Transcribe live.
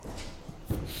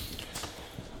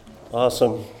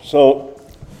Awesome. So,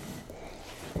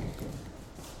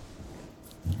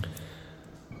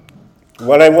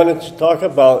 what I wanted to talk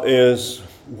about is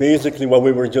basically what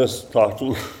we were just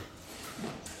talking.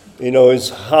 Is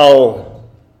how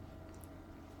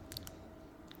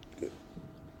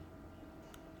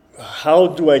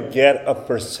do I get a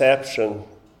perception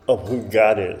of who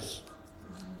God is?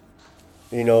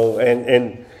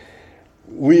 And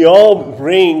we all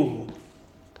bring,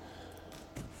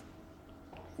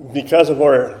 because of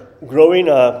our growing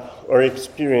up or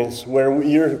experience where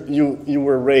you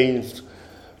were raised,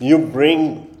 you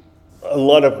bring a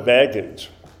lot of baggage.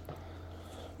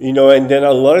 And then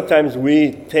a lot of times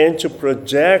we tend to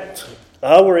project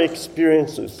our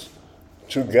experiences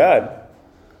to God.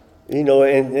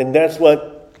 And that's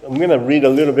what I'm going to read a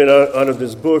little bit out of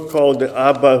this book called the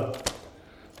Abba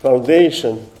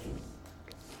Foundation.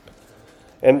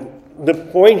 And the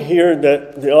point here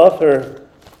that the author,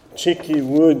 Chicky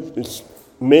Wood, is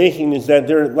making is that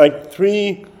there are like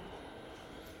three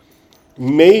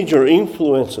major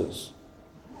influences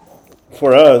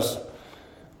for us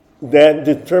that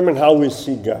determine how we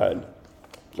see God.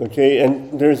 Okay,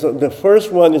 and the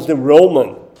first one is the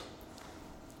Roman.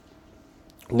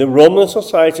 The Roman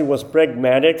society was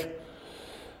pragmatic,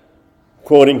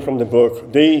 quoting from the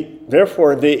book.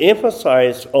 Therefore, they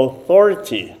emphasized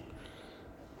authority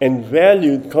and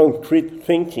valued concrete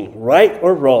thinking, right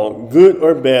or wrong, good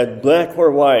or bad, black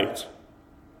or white.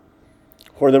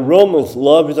 For the Romans,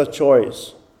 love is a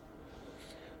choice.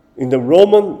 In the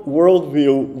Roman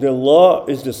worldview, the law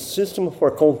is the system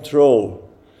for control,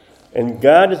 and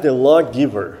God is the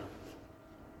lawgiver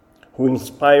who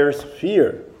inspires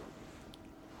fear.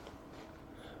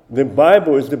 The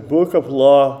Bible is the book of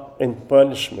law and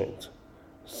punishment.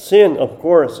 Sin, of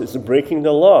course, is breaking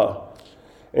the law.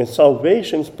 And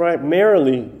salvation is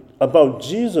primarily about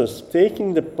Jesus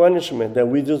taking the punishment that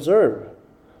we deserve.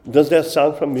 Does that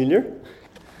sound familiar?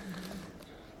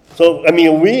 So,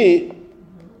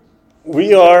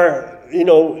 we are,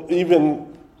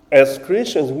 even as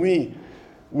Christians, we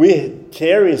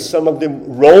carry some of the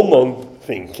Roman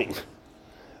thinking,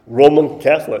 Roman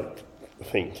Catholic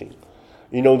thinking.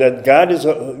 That God is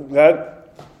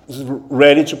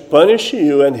ready to punish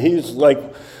you, and He's like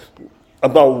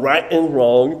about right and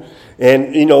wrong,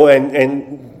 and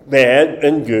and bad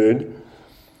and good.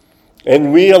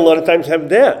 And we a lot of times have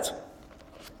that,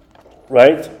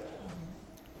 right?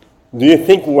 Do you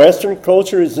think Western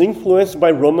culture is influenced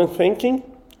by Roman thinking?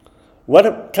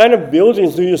 What kind of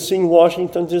buildings do you see in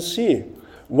Washington, D.C.?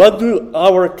 What do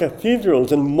our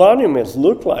cathedrals and monuments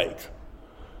look like?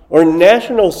 Our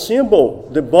national symbol,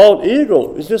 the bald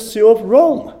eagle, is the seal of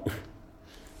Rome.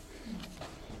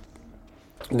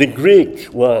 The Greek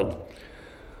one.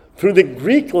 Through the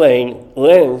Greek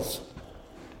lens,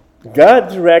 God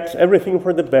directs everything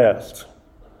for the best.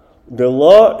 The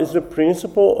law is the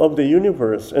principle of the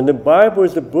universe, and the Bible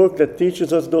is the book that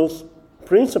teaches us those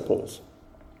principles.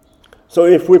 So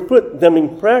if we put them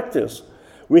in practice,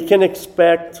 we can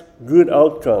expect good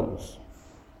outcomes.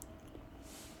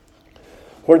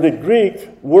 For the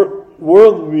Greek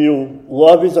worldview,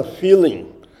 love is a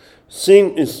feeling.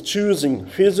 Sin is choosing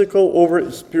physical over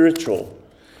spiritual.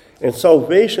 And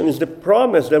salvation is the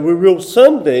promise that we will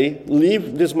someday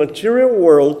leave this material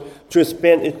world to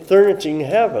spend eternity in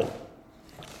heaven.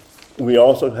 We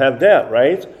also have that,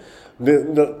 right?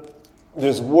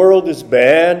 This world is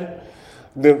bad.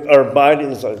 Our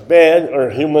bodies are bad.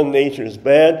 Our human nature is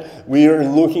bad. We are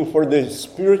looking for the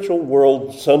spiritual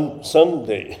world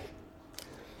someday.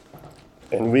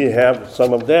 And we have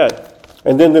some of that.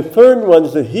 And then the third one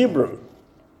is the Hebrew.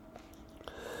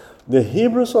 The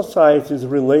Hebrew society is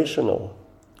relational.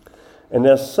 And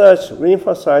as such, it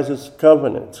emphasizes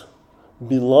covenant,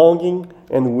 belonging,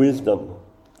 and wisdom.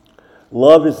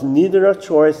 Love is neither a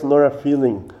choice nor a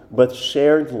feeling, but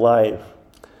shared life.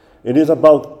 It is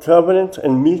about covenant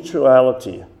and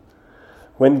mutuality.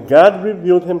 When God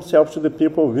revealed Himself to the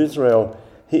people of Israel,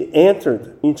 He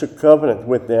entered into covenant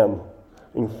with them.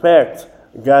 In fact,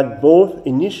 God both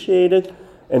initiated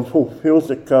and fulfills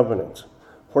the covenant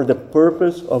for the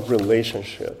purpose of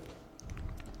relationship.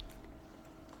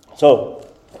 So,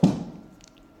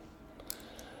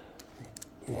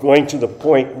 going to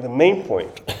the main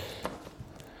point.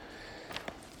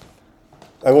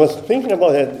 I was thinking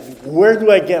about that. Where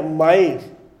do I get my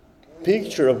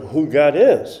picture of who God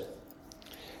is?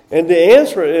 And the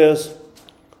answer is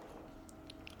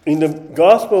in the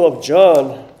Gospel of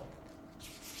John.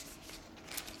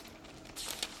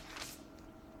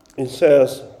 It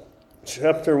says,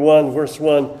 chapter 1, verse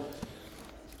 1,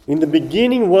 in the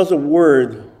beginning was a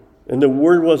Word, and the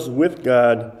Word was with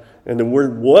God, and the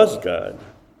Word was God.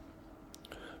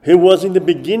 He was in the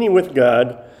beginning with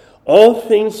God. All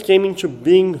things came into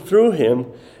being through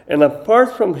him, and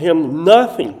apart from him,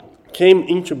 nothing came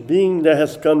into being that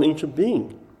has come into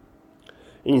being.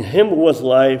 In him was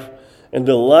life, and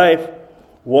the life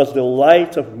was the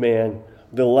light of man.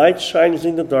 The light shines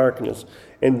in the darkness,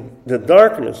 and the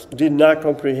darkness did not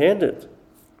comprehend it.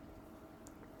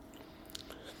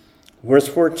 Verse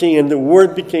 14, and the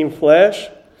Word became flesh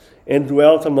and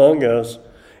dwelt among us,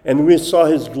 and we saw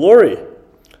his glory,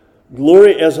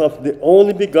 glory as of the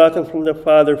only begotten from the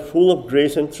Father, full of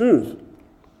grace and truth.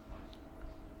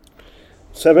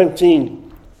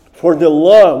 17, for the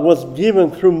law was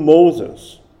given through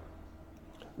Moses.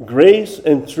 Grace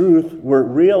and truth were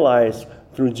realized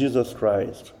through Jesus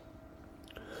Christ.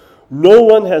 No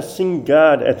one has seen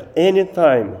God at any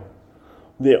time.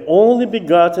 The only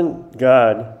begotten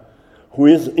God, who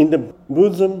is in the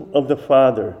bosom of the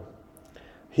Father,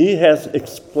 he has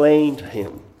explained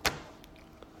him.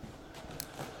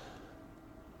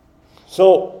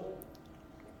 So,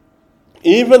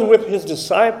 even with his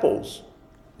disciples,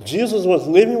 Jesus was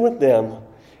living with them,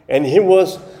 and he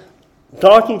was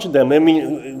talking to them. I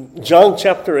mean, John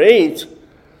chapter 8,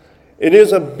 it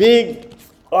is a big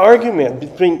argument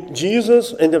between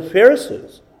Jesus and the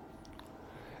Pharisees.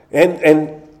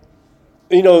 And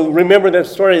you know, remember that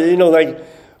story, you know, like,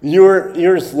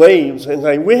 you're slaves, and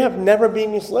like, we have never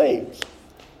been slaves.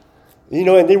 You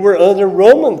know, and they were under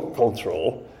Roman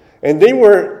control, and they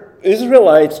were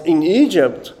Israelites in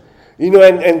Egypt, you know,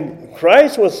 and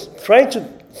Christ was trying to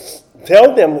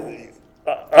tell them,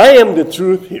 I am the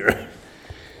truth here.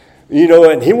 You know,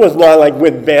 and he was not like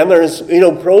with banners, you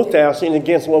know, protesting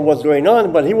against what was going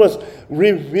on, but he was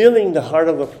revealing the heart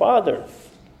of the Father.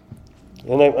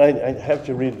 And I have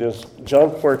to read this,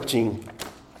 John 14.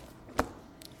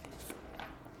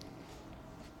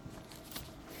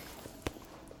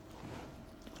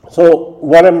 So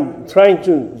what I'm trying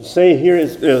to say here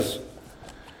is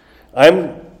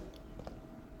I'm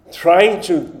trying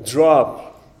to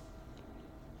drop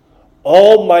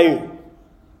all my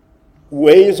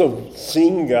ways of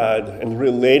seeing God and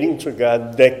relating to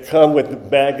God that come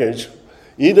with baggage,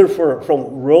 either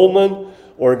from Roman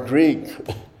or Greek.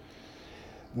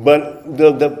 But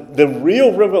the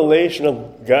real revelation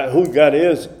of God, who God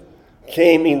is,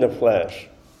 came in the flesh.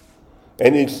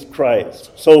 And it's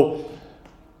Christ. So,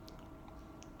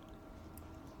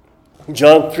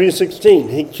 John 3:16,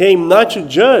 he came not to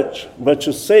judge, but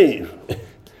to save.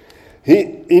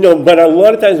 But a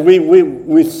lot of times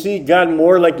we see God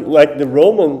more like the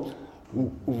Roman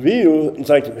view. It's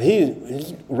like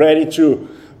he's ready to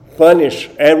punish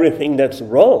everything that's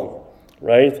wrong,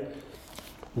 right?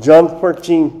 John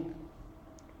 14.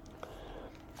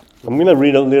 I'm going to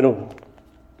read a little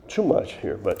too much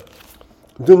here, but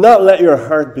do not let your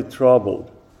heart be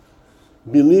troubled.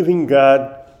 Believe in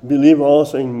God, believe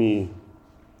also in me.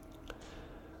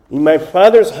 In my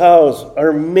Father's house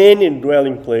are many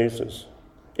dwelling places.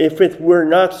 If it were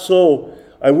not so,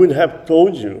 I would have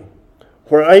told you.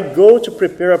 For I go to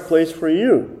prepare a place for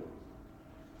you.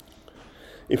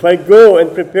 If I go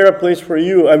and prepare a place for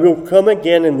you, I will come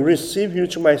again and receive you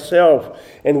to myself.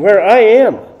 And where I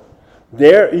am,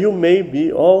 there you may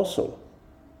be also.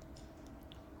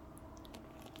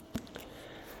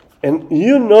 And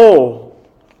you know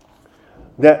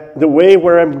that the way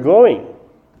where I'm going.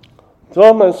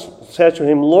 Thomas said to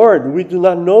him, Lord, we do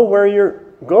not know where you're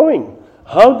going.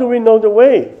 How do we know the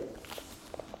way?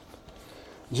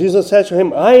 Jesus said to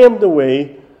him, I am the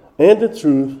way and the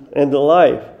truth and the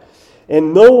life.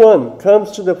 And no one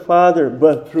comes to the Father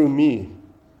but through me.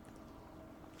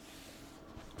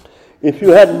 If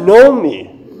you had known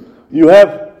me, you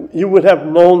would have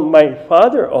known my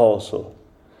Father also.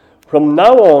 From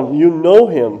now on, you know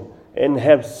him and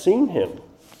have seen him.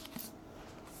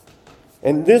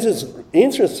 And this is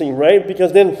interesting, right?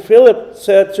 Because then Philip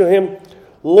said to him,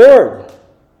 Lord,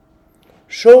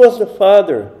 show us the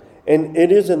Father, and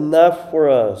it is enough for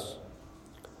us.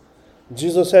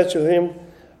 Jesus said to him,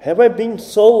 have I been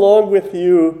so long with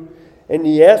you, and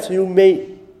yet you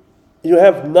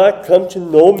have not come to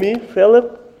know me,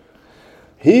 Philip?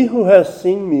 He who has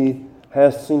seen me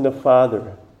has seen the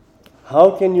Father. How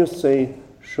can you say,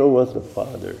 show us the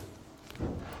Father?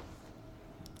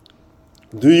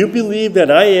 Do you believe that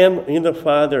I am in the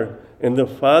Father, and the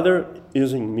Father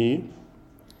is in me?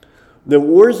 The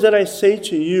words that I say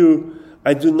to you,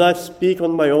 I do not speak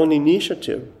on my own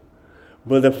initiative,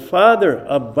 but the Father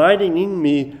abiding in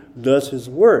me does his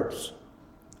works.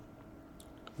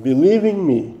 Believe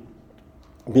me,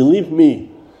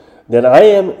 that I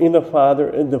am in the Father,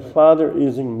 and the Father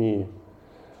is in me.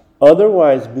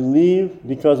 Otherwise, believe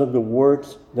because of the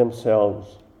works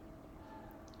themselves.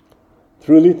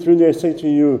 Truly, truly, I say to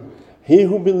you, he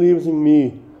who believes in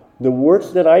me, the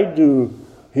works that I do,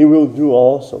 he will do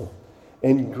also.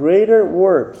 And greater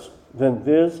works than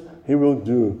this he will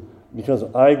do, because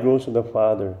I go to the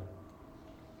Father.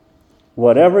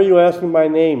 Whatever you ask in my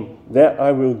name, that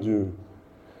I will do,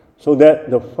 so that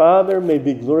the Father may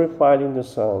be glorified in the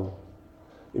Son.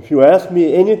 If you ask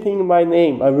me anything in my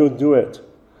name, I will do it.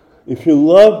 If you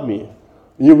love me,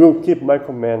 you will keep my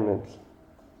commandments.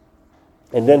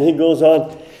 And then he goes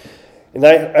on, and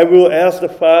I will ask the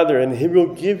Father, and he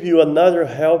will give you another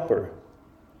helper,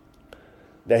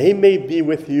 that he may be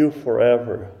with you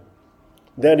forever.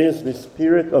 That is the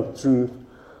Spirit of truth,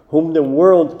 whom the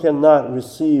world cannot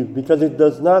receive, because it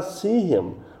does not see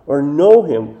him or know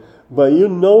him, but you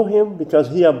know him because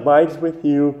he abides with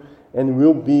you and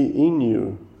will be in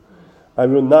you. I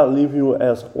will not leave you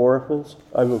as orphans,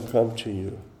 I will come to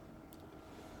you.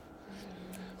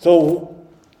 So,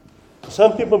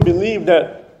 some people believe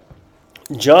that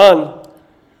John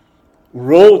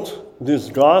wrote this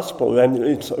gospel, and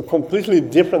it's a completely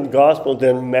different gospel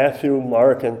than Matthew,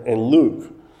 Mark, and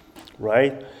Luke,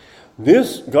 right?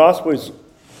 This gospel is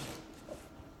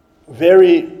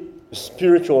very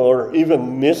spiritual or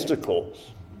even mystical,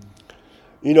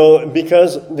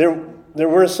 because there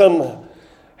were some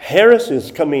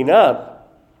heresies coming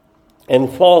up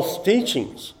and false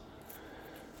teachings.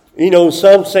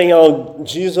 Some saying,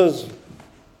 Jesus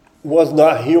was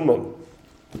not human.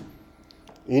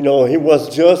 He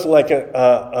was just like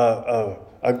a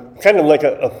kind of like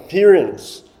an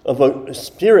appearance of a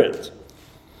spirit.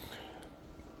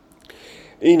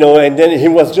 And then he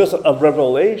was just a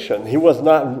revelation. He was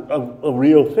not a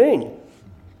real thing.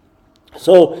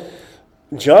 So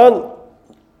John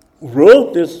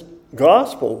wrote this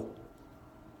gospel.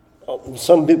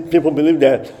 Some people believe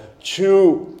that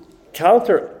to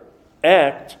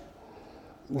counteract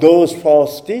those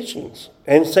false teachings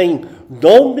and saying,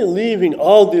 don't believe in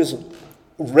all these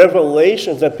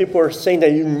revelations that people are saying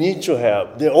that you need to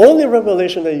have. The only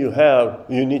revelation that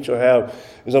you need to have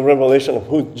is a revelation of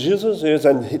who Jesus is,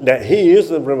 and that he is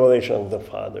the revelation of the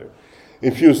Father.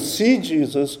 If you see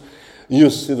Jesus, you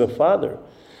see the Father.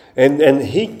 And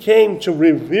he came to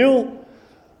reveal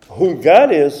who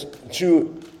God is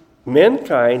to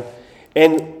mankind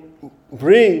and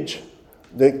bridge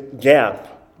the gap,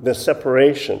 the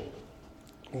separation.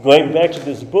 Going back to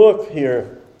this book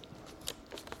here,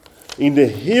 in the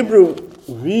Hebrew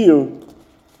view,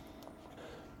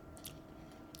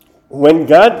 when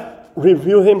God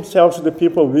revealed himself to the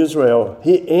people of Israel,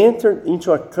 he entered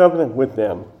into a covenant with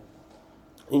them.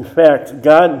 In fact,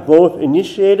 God both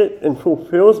initiated and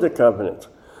fulfills the covenant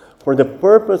for the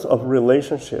purpose of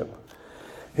relationship.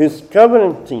 He's a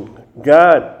covenanting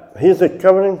God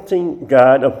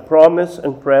of promise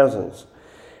and presence.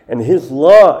 And his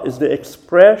law is the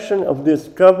expression of this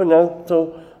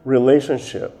covenantal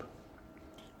relationship.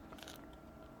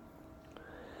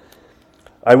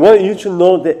 I want you to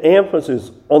note the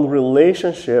emphasis on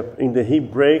relationship in the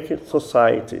Hebraic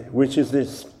society, which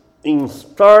is in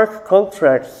stark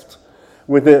contrast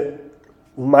with the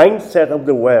mindset of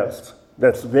the West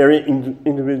that's very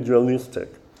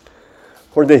individualistic.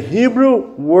 For the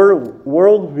Hebrew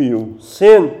worldview,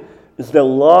 sin is the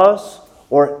loss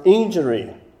or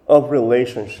injury of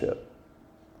relationship.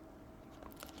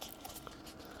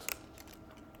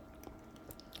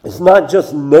 It's not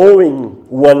just knowing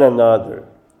one another.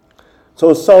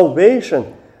 So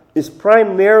salvation is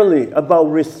primarily about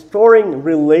restoring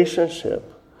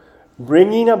relationship,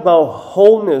 bringing about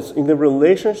wholeness in the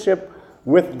relationship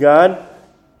with God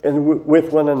and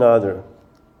with one another.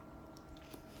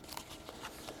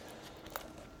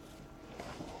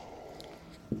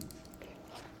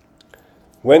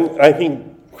 When I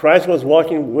think Christ was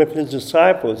walking with his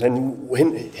disciples and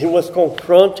when he was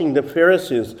confronting the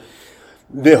Pharisees,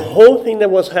 the whole thing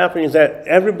that was happening is that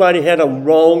everybody had a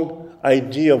wrong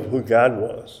idea of who God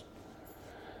was.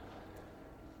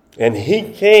 And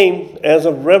he came as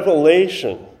a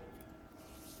revelation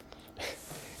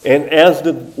and as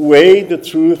the way, the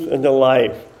truth, and the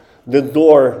life, the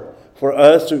door for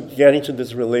us to get into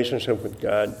this relationship with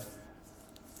God.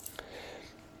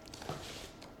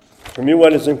 For me,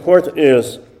 what is important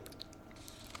is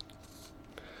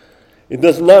it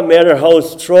does not matter how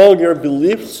strong your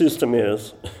belief system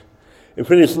is.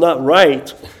 If it is not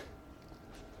right,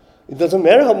 it doesn't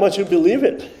matter how much you believe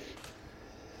it.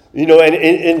 And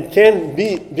it can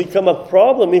become a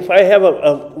problem if I have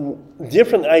a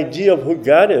different idea of who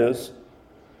God is.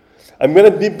 I'm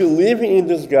going to be believing in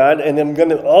this God, and I'm going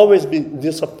to always be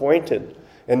disappointed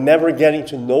and never getting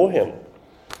to know him.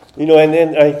 And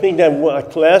then I think that a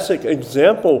classic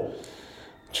example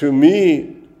to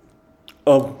me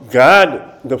of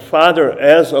God the Father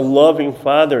as a loving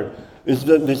Father is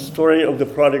the story of the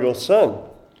prodigal son.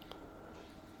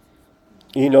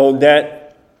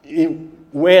 That he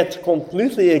went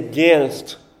completely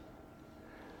against.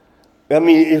 I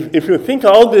mean, if you think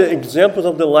all the examples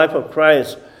of the life of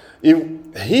Christ,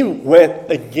 he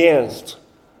went against,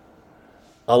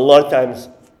 a lot of times,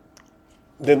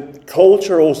 the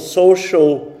cultural,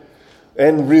 social,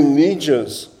 and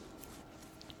religious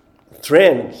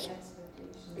trends,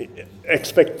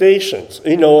 expectations.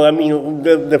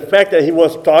 The fact that he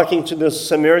was talking to the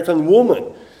Samaritan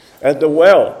woman at the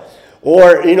well,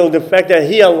 or, the fact that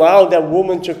he allowed that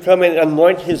woman to come and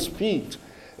anoint his feet.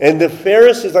 And the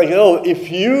Pharisees like, if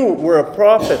you were a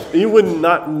prophet, you would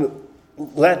not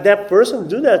let that person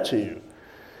do that to you.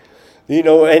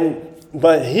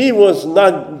 But he was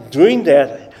not doing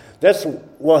that. That's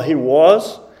what he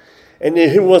was. And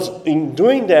in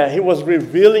doing that, he was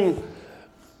revealing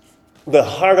the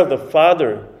heart of the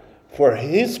Father for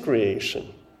his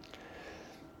creation.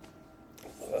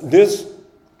 Is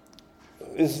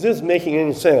this making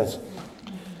any sense?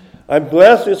 I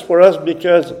bless this for us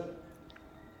because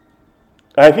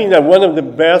I think that one of the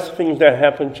best things that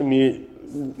happened to me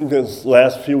this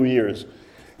last few years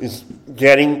is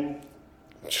getting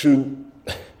to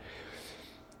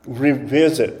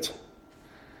revisit,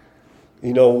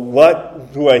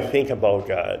 what do I think about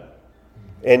God?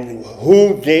 And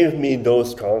who gave me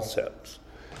those concepts?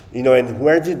 And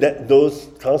where did those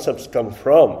concepts come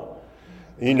from?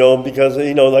 Because,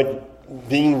 like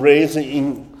being raised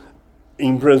in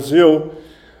Brazil,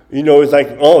 it's like,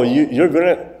 you're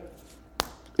going to,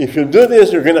 if you do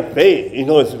this, you're going to pay.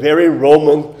 It's a very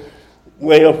Roman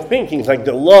way of thinking. It's like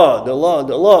the law.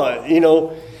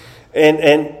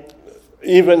 And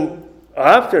even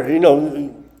after,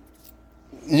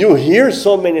 you hear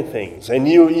so many things, and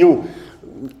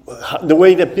the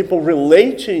way that people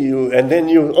relate to you, and then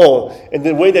and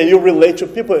the way that you relate to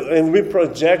people, and we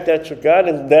project that to God,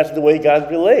 and that's the way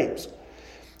God relates.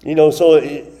 So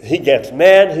he gets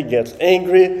mad, he gets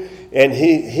angry, and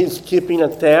he's keeping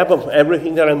a tab of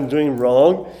everything that I'm doing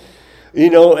wrong,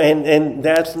 and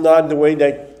that's not the way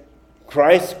that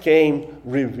Christ came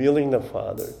revealing the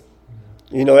Father.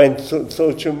 And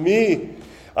so to me,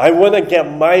 I want to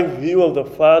get my view of the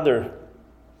Father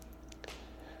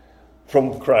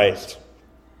from Christ.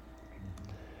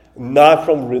 Not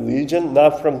from religion,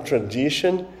 not from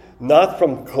tradition, not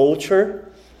from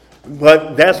culture.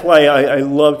 But that's why I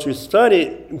love to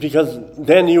study, because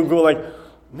then you go like,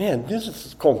 man, this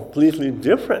is completely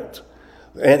different.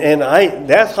 And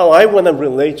that's how I want to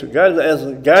relate to God, as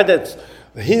a God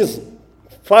he's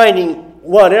finding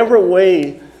whatever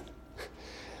way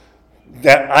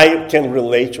that I can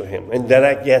relate to him and that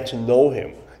I get to know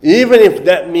him. Even if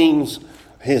that means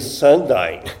his son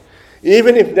dying.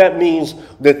 Even if that means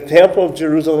the temple of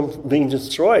Jerusalem being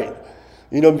destroyed.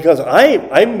 Because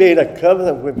I made a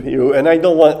covenant with you, and I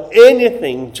don't want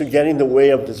anything to get in the way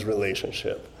of this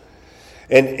relationship.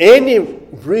 And any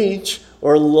breach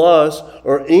or loss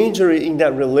or injury in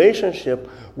that relationship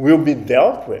will be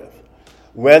dealt with.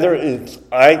 Whether it's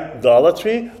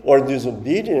idolatry or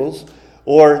disobedience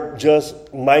or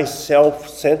just my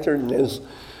self-centeredness,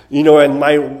 and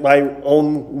my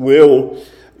own will,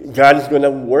 God is going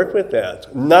to work with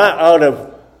that. Not out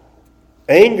of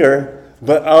anger,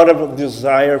 but out of a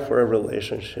desire for a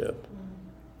relationship.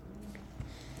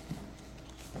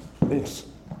 It's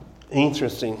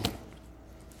interesting.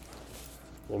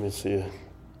 Let me see.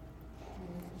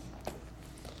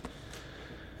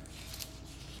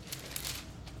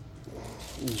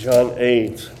 John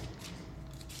 8.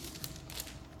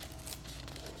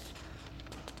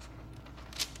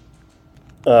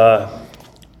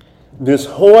 This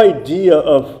whole idea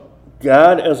of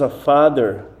God as a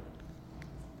father,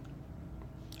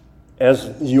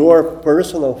 as your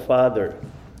personal father,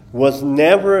 was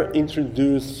never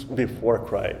introduced before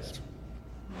Christ.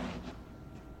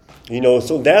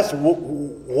 So that's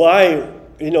why,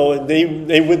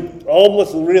 they would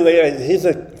almost relate, he's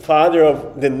a father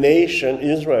of the nation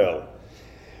Israel.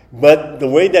 But the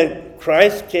way that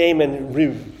Christ came and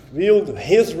revealed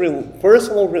his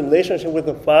personal relationship with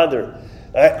the Father,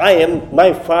 I am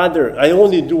my Father, I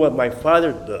only do what my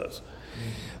Father does.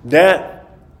 That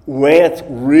went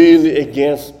really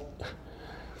against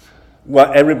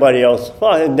what everybody else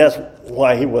thought, and that's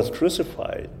why he was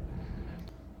crucified.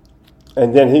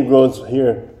 And then he goes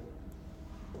here.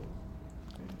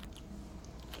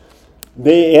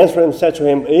 They answered and said to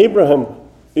him, Abraham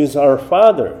is our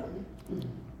father.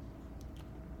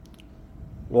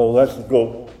 Well, let's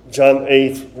go. John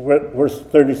 8, verse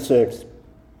 36.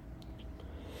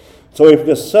 So if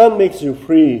the Son makes you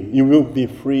free, you will be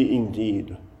free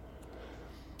indeed.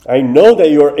 I know that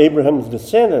you are Abraham's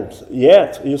descendants,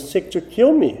 yet you seek to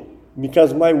kill me,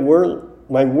 because my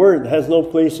word has no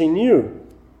place in you.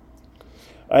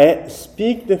 I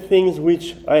speak the things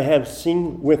which I have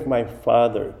seen with my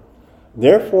Father.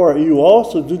 Therefore, you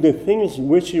also do the things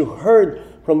which you heard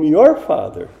from your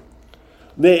father.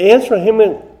 They answered him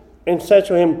and said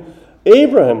to him,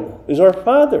 Abraham is our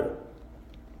father.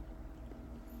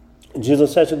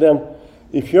 Jesus said to them,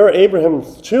 if you're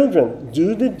Abraham's children,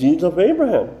 do the deeds of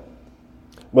Abraham.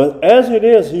 But as it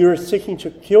is, you are seeking to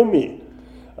kill me,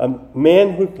 a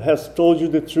man who has told you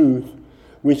the truth,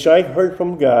 which I heard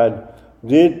from God.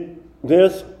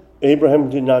 This Abraham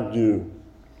did not do.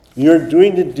 You're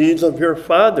doing the deeds of your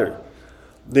father.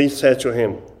 They said to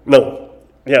him,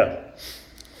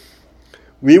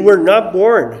 we were not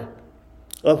born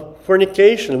of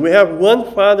fornication. We have one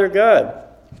Father, God.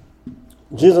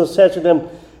 Jesus said to them,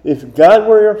 if God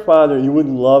were your Father, you would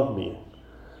love me.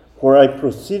 For I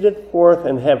proceeded forth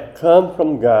and have come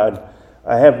from God.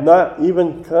 I have not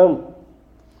even come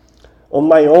on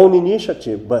my own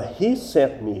initiative, but He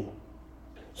sent me.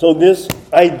 So this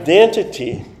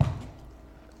identity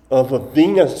of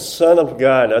being a son of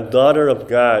God, a daughter of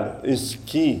God, is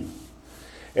key.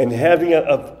 And having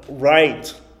a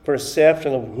right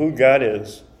perception of who God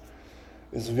is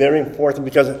very important,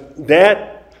 because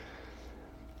that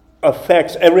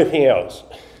affects everything else.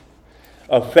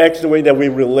 Affects the way that we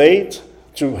relate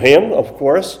to Him, of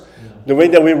course, the way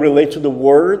that we relate to the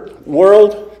world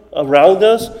around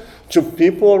us, to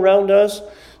people around us,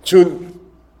 to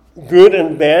good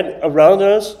and bad around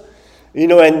us,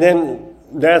 and then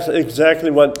that's exactly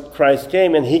what Christ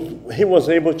came, and he was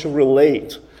able to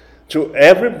relate to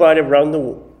everybody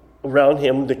around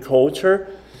him, the culture,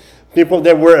 people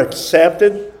that were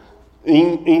accepted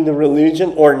in the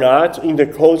religion or not, in the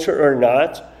culture or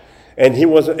not, and he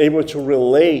was able to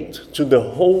relate to the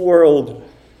whole world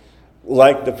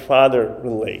like the Father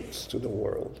relates to the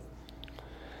world.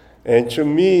 And to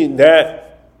me,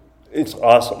 that it's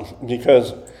awesome,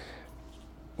 because it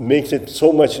makes it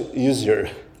so much easier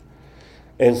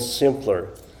and simpler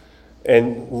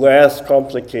and less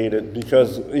complicated,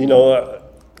 because,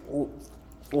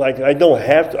 I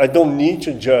don't need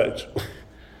to judge.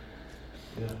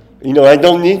 I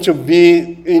don't need to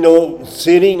be,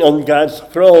 sitting on God's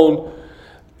throne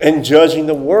and judging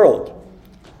the world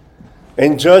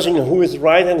and judging who is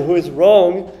right and who is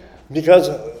wrong, because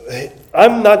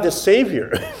I'm not the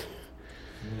Savior.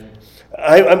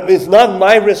 It's not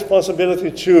my responsibility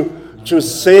to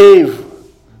save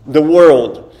the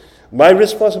world. My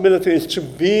responsibility is to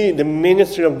be the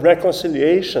ministry of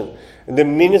reconciliation and the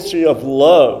ministry of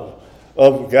love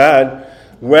of God,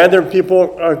 whether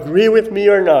people agree with me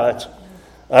or not.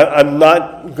 I'm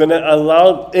not going to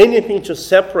allow anything to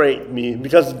separate me,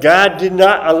 because God did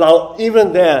not allow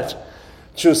even that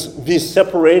to be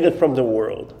separated from the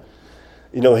world.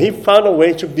 He found a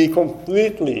way to be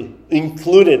completely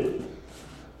included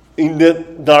in the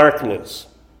darkness,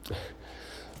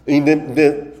 in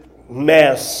the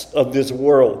mess of this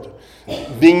world,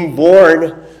 being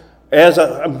born as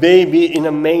a baby in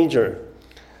a manger,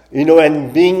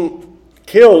 and being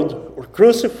killed or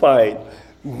crucified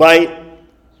by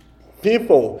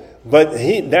people. But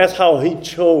that's how he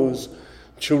chose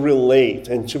to relate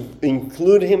and to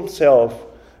include himself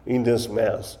in this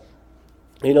mess.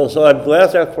 So I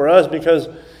bless that for us, because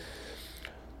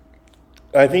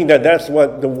I think that's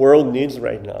what the world needs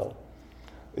right now.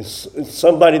 It's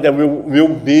somebody that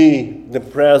will be the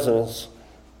presence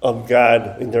of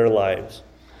God in their lives,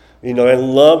 and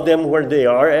love them where they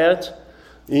are at,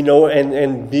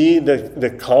 and be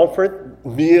the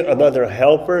comfort, be another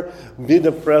helper, be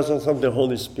the presence of the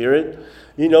Holy Spirit,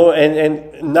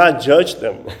 and not judge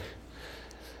them,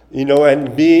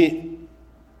 and be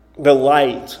the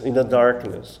light in the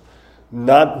darkness,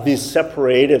 not be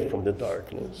separated from the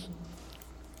darkness.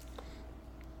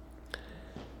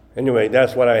 Anyway,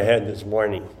 that's what I had this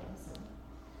morning.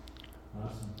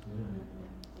 Awesome.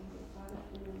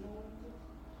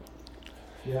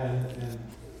 Yeah, and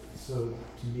so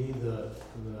to me, the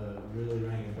really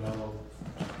rang a bell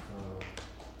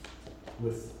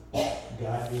with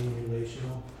God being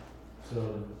relational.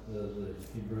 So the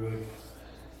Hebrewic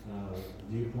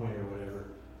viewpoint or whatever.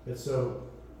 That's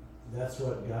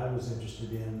what God was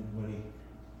interested in when He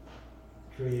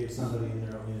created somebody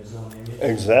in His own image.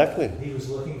 Exactly. He was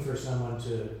looking for someone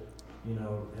to,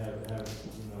 have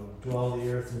dwell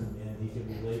the earth and He could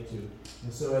relate to.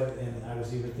 And so, and I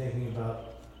was even thinking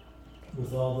about,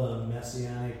 with all the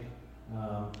messianic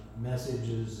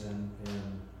messages and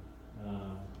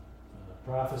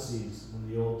prophecies in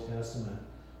the Old Testament,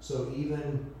 So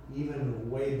even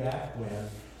way back when,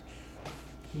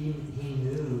 he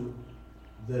knew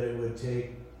that it would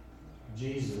take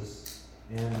Jesus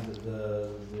and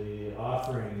the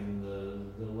offering and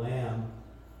the lamb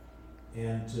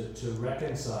and to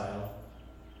reconcile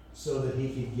so that he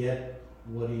could get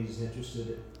what he's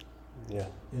interested in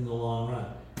in the long run.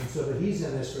 And so that he's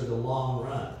in this for the long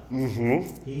run.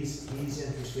 Mm-hmm. He's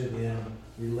interested in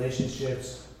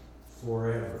relationships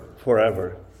forever.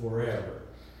 Forever.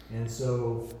 And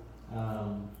so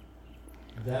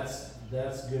that's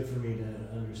good for me to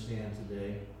understand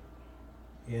today.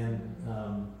 And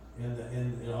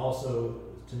it also,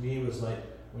 to me, was like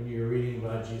when you're reading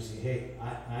about Jesus, hey,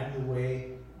 I'm the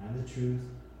way, I'm the truth,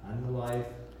 I'm the life.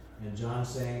 And John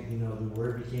saying, the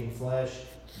Word became flesh,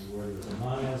 the Word was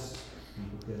among us,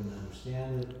 people couldn't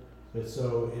understand it. But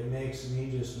so it makes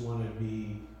me just want to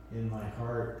be, in my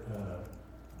heart,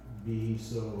 be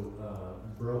so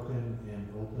broken and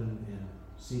open and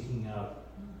seeking out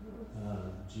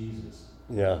Jesus.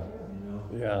 Yeah.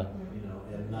 Yeah.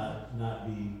 And not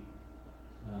be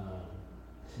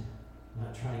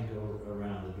not trying to go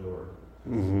around the door.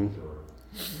 Mm-hmm.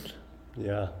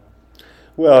 Yeah.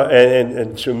 Well,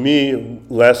 and to me,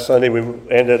 last Sunday we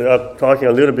ended up talking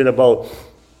a little bit about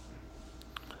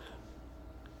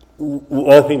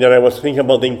one thing that I was thinking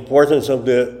about, the importance of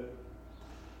the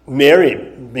Mary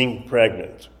being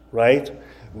pregnant, right?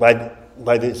 By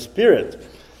the Spirit.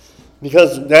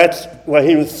 Because that's what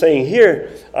he was saying here.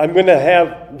 I'm going to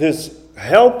have this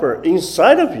helper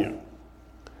inside of you.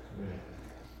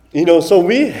 So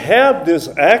we have this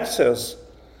access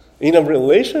in a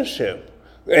relationship,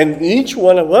 and each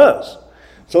one of us.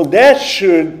 So that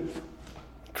should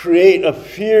create a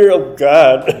fear of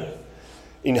God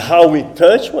in how we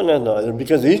touch one another,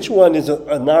 because each one is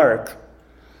an ark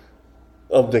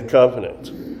of the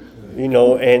covenant.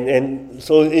 And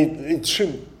so it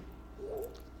should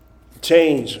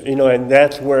change, and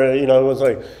that's where, I was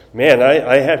like, man,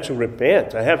 I have to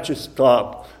repent. I have to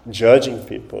stop judging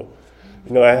people.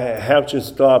 I have to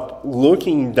stop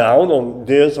looking down on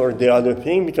this or the other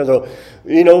thing because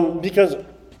we've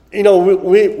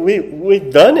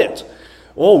done it.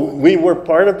 Oh, we were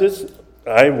part of this.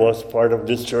 I was part of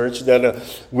this church that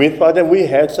we thought that we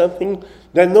had something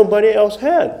that nobody else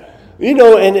had.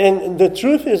 And the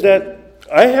truth is that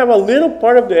I have a little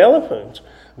part of the elephant,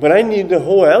 but I need the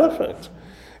whole elephant.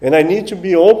 And I need to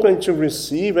be open to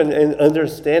receive and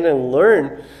understand and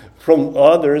learn from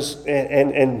others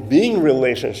and being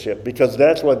relationship, because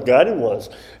that's what God wants.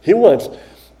 He wants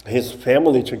his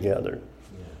family together.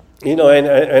 Yeah.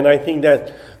 And I think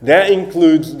that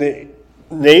includes the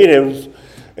natives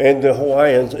and the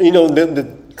Hawaiians,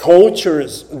 the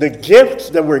cultures, the gifts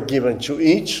that were given to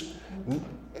each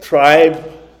tribe,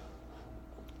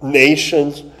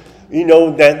 nations,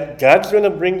 that God's going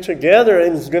to bring together,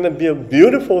 and it's going to be a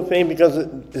beautiful thing because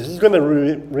He's going to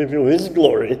reveal His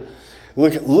glory.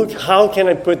 Look, how can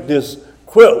I put this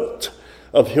quilt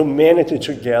of humanity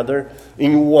together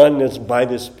in oneness by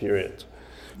the Spirit?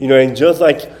 And just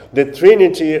like the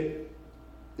Trinity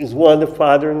is one, the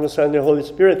Father and the Son and the Holy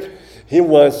Spirit, He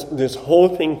wants this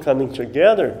whole thing coming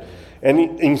together. And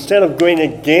instead of going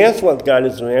against what God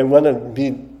is doing, I want to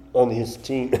be on His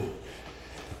team.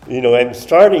 And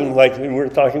starting, like we were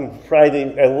talking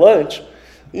Friday at lunch,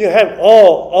 you have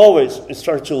always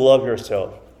start to love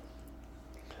yourself.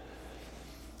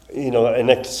 And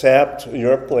accept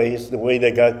your place, the way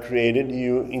that God created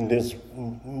you in this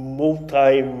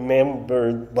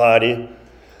multi-membered body,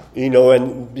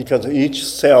 and because each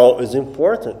cell is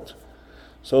important.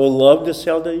 So love the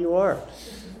cell that you are.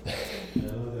 I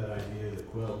love that idea of the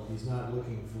quilt. He's not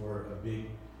looking for a big,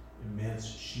 immense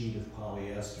sheet of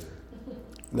polyester.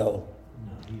 No.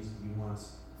 He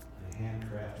wants a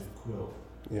handcrafted quilt.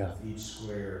 Yeah. Each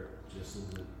square just as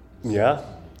individualized.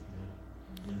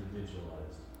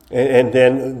 And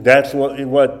then that's what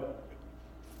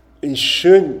we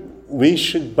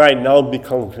should by now be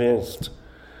convinced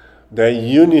that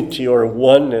unity or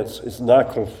oneness is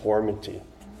not conformity.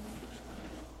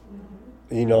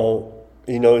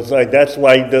 It's like, that's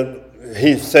why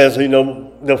he says,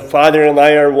 the Father and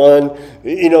I are one,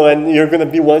 and you're going to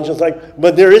be one just like,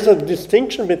 but there is a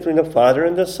distinction between the Father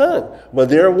and the Son, but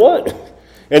they are one.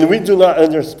 And we do not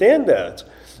understand that,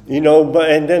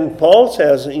 and then Paul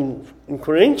says in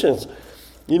Corinthians,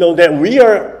 that we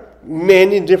are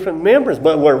many different members,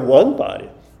 but we're one body.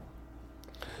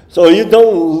 So you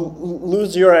don't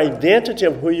lose your identity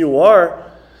of who you are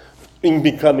in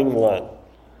becoming one.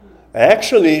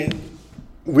 Actually,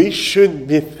 we should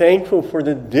be thankful for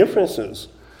the differences,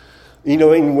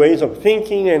 in ways of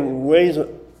thinking and ways of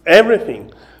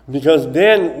everything, because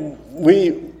then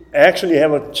we actually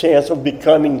have a chance of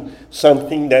becoming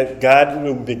something that God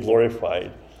will be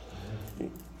glorified. The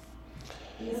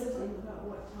other thing about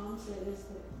what Tom said is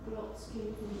that quilts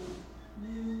came from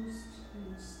used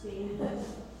and stained and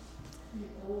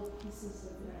old pieces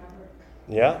of fabric.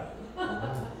 Yeah?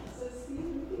 So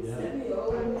see, Yeah. said the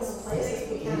old And this place is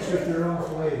becoming, Each with their own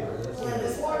flavor. That's well, what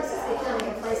this it is. forest is becoming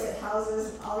a place that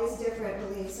houses all these different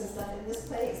beliefs and stuff in this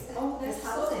place. Oh, that's This so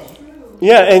housing. true.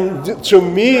 Yeah, and to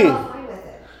me, We're all fine with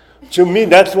it. to me,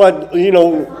 that's what,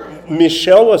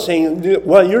 Michelle was saying.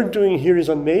 What you're doing here is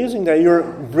amazing, that you're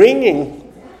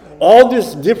bringing all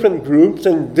these different groups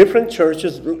and different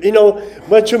churches,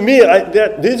 but to me,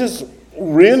 this is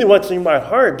really what's in my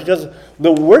heart, because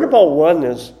the word about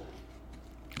oneness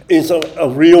is a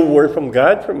real word from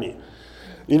God for me.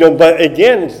 But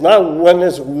again, it's not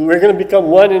oneness, we're going to become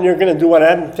one and you're going to do what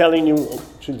I'm telling you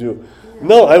to do.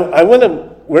 No,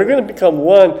 we're going to become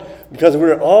one because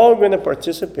we're all going to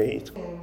participate.